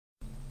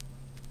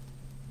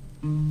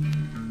Oh,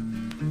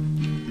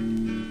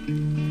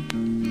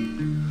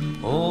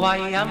 I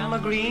am a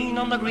green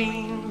on the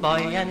green boy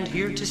and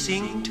here to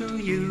sing to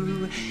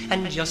you.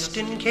 And just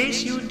in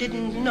case you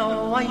didn't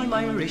know, I'm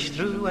Irish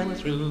through and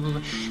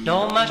through.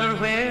 No matter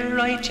where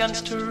I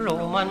chance to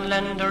roam on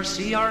land or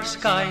sea or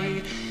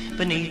sky,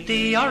 beneath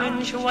the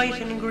orange,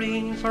 white and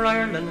green, for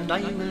Ireland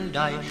I will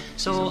die.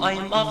 So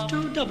I'm off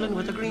to Dublin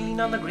with the green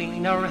on the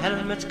green, our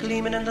helmets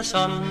gleaming in the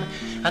sun,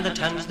 and the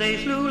tans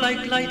they flew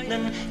like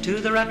lightning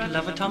to the rattle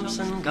of a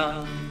Thompson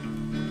gun.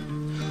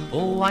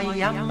 Oh, I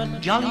am a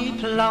jolly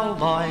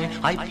ploughboy,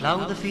 I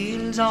plough the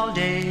fields all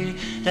day.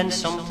 Then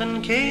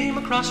something came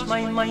across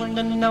my mind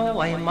and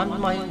now I'm on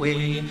my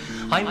way.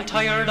 I'm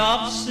tired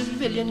of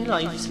civilian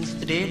life since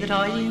the day that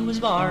I was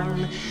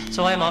born.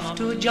 So I'm off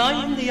to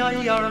join the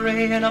IRA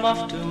and I'm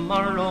off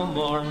tomorrow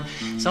morn.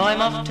 So I'm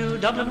off to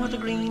Dublin with the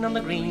green on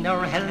the green,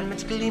 our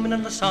helmets gleaming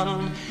in the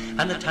sun,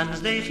 and the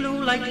tans they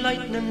flew like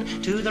lightning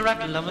to the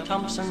rattle of a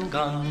Thompson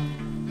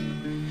gun.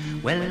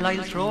 Well,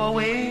 I'll throw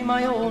away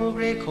my old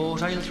grey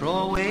coat, I'll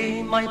throw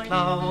away my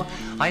plough,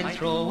 I'll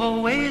throw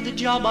away the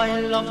job I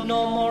love,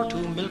 no more to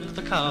milk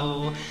the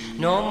cow,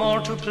 no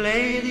more to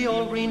play the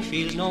old green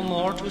fields, no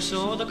more to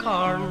sow the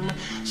corn.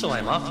 So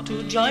I'm off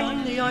to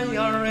join the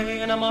IRA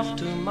and I'm off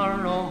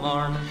tomorrow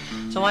morn.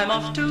 So I'm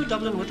off to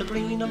Dublin with the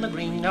green on the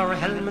green, our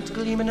helmets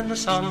gleaming in the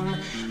sun,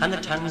 and the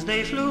tans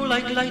they flew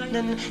like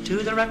lightning to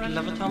the rattle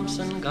of a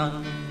Thompson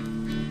gun.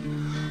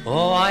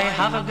 Oh, I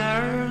have a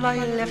girl I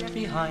left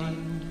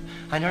behind,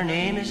 and her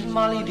name is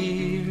Molly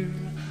dear.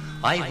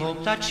 I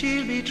hope that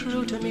she'll be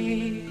true to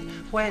me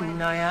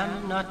when I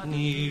am not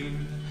near.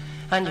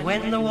 And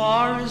when the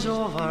war is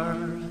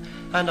over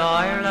and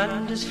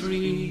Ireland is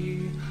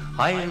free,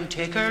 I'll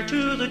take her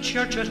to the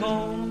church at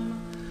home,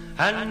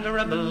 and a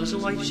rebel's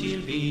wife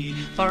she'll be.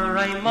 For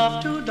I'm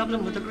off to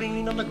Dublin with the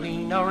green on the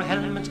green, our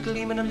helmets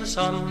gleaming in the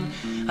sun,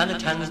 and the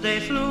tans they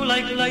flew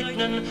like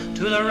lightning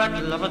to the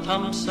rattle of a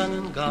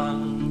Thompson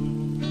gun.